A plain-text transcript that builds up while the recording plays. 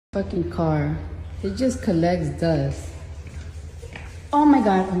Fucking car. It just collects dust. Oh my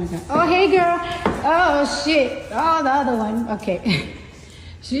god, oh my god. Oh hey girl. Oh shit. Oh, the other one. Okay.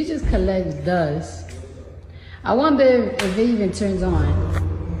 She just collects dust. I wonder if it even turns on.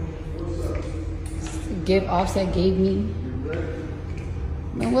 Gift Offset gave me.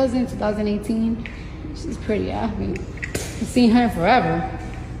 When was it? 2018? She's pretty. I haven't seen her in forever.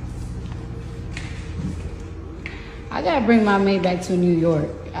 I gotta bring my maid back to New York.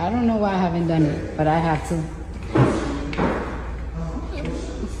 I don't know why I haven't done it, but I have to.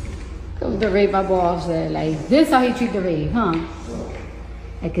 Cause the rave I bought Offset, like this how he treat the rave, huh?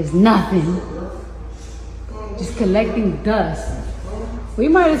 Like it's nothing. Just collecting dust. We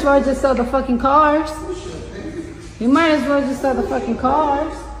might as well just sell the fucking cars. We might as well just sell the fucking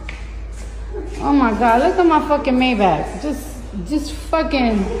cars. Oh my god, look at my fucking Maybach. Just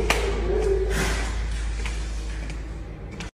fucking